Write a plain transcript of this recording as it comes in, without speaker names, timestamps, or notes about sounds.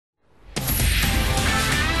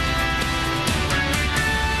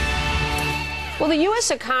Well, the U.S.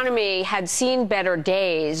 economy had seen better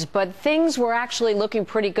days, but things were actually looking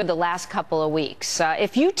pretty good the last couple of weeks.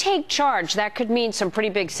 If you take charge, that could mean some pretty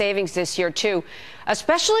big savings this year, too,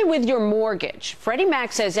 especially with your mortgage. Freddie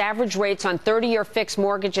Mac says average rates on 30-year fixed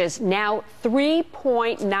mortgages now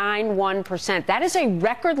 3.91%. That is a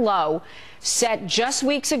record low set just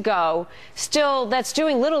weeks ago. Still, that's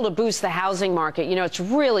doing little to boost the housing market. You know, it's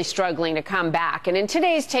really struggling to come back. And in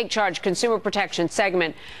today's Take Charge Consumer Protection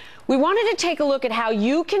segment, we wanted to take a look at how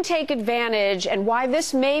you can take advantage and why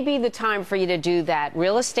this may be the time for you to do that.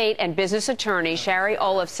 Real estate and business attorney Shari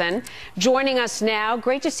Olefson joining us now.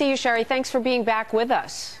 Great to see you, Shari. Thanks for being back with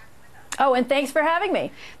us. Oh, and thanks for having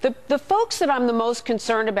me. The folks that I'm the most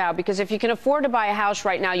concerned about, because if you can afford to buy a house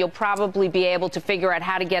right now, you'll probably be able to figure out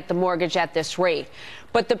how to get the mortgage at this rate.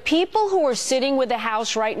 But the people who are sitting with a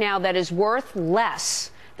house right now that is worth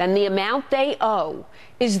less than the amount they owe,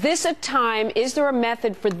 is this a time, is there a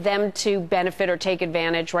method for them to benefit or take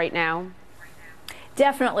advantage right now?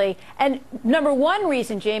 Definitely. And number one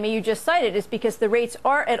reason, Jamie, you just cited is because the rates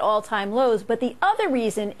are at all-time lows. But the other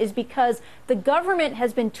reason is because the government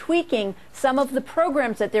has been tweaking some of the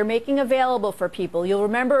programs that they're making available for people. You'll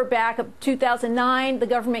remember back in 2009, the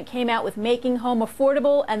government came out with Making Home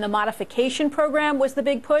Affordable, and the modification program was the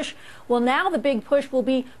big push. Well, now the big push will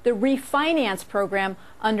be the refinance program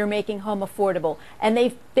under Making Home Affordable. And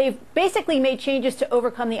they've basically made changes to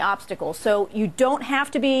overcome the obstacles. So you don't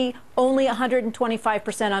have to be only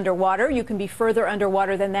 125% underwater. You can be further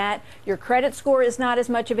underwater than that. Your credit score is not as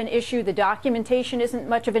much of an issue. The documentation isn't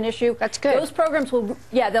much of an issue. That's good. Those programs will,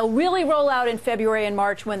 they'll really roll out in February and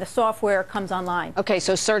March when the software comes online. Okay,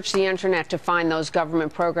 so search the internet to find those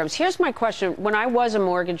government programs. Here's my question. When I was a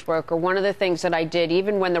mortgage broker, one of the things that I did,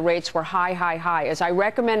 even when the rates were high, is I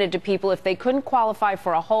recommended to people if they couldn't qualify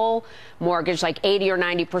for a whole mortgage, like 80 or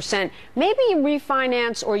 90%, maybe you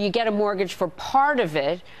refinance or you get a mortgage for part of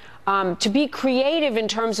it. To be creative in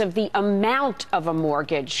terms of the amount of a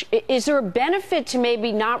mortgage. Is there a benefit to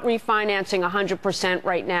maybe not refinancing 100%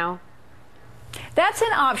 right now? That's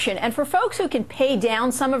an option. And for folks who can pay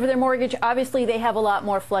down some of their mortgage, obviously they have a lot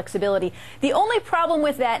more flexibility. The only problem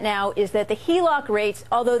with that now is that the HELOC rates,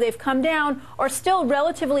 although they've come down, are still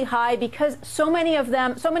relatively high because so many of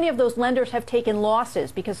those lenders have taken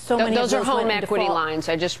losses because so many of those are home equity lines.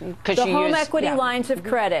 The home equity lines of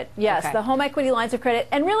credit. Yes, okay. The home equity lines of credit.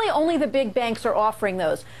 And really only the big banks are offering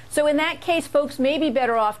those. So in that case, folks may be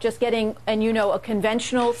better off just getting, a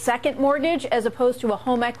conventional second mortgage as opposed to a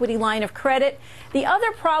home equity line of credit. The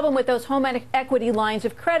other problem with those home equity lines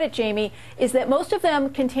of credit, Jamie, is that most of them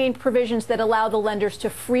contain provisions that allow the lenders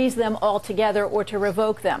to freeze them altogether or to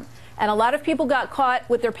revoke them. And a lot of people got caught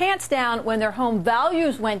with their pants down when their home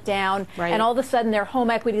values went down, right, and all of a sudden their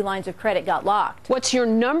home equity lines of credit got locked. What's your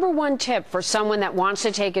number one tip for someone that wants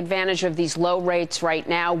to take advantage of these low rates right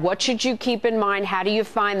now? What should you keep in mind? How do you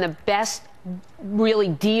find the best really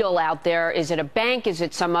deal out there? Is it a bank? Is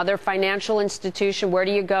it some other financial institution? Where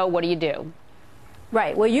do you go? What do you do?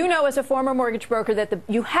 Right. Well, you know as a former mortgage broker that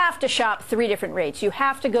you have to shop 3 different rates. You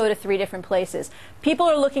have to go to 3 different places. People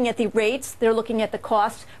are looking at the rates, they're looking at the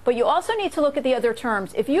costs, but you also need to look at the other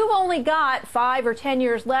terms. If you've only got 5 or 10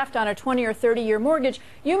 years left on a 20 or 30-year mortgage,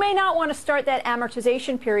 you may not want to start that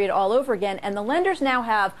amortization period all over again. And the lenders now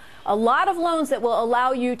have a lot of loans that will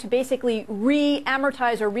allow you to basically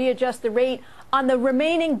re-amortize or readjust the rate on the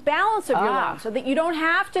remaining balance of your loan so that you don't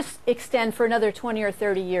have to extend for another 20 or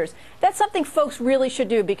 30 years. That's something folks really should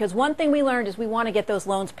do because one thing we learned is we want to get those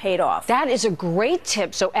loans paid off. That is a great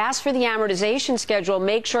tip. So ask for the amortization schedule.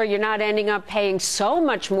 Make sure you're not ending up paying so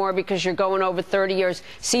much more because you're going over 30 years.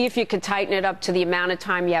 See if you could tighten it up to the amount of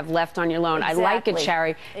time you have left on your loan. Exactly. I like it,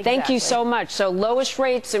 Shari. Exactly. Thank you so much. So lowest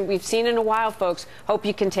rates, and we've seen in a while, folks. Hope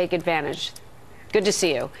you can take advantage. Good to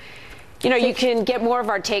see you. You know, you can get more of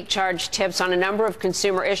our Take Charge tips on a number of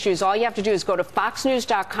consumer issues. All you have to do is go to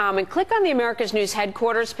foxnews.com and click on the America's News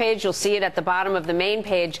headquarters page. You'll see it at the bottom of the main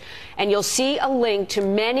page, and you'll see a link to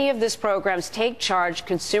many of this program's Take Charge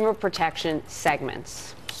consumer protection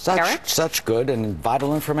segments. Such good and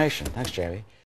vital information. Thanks, Jamie.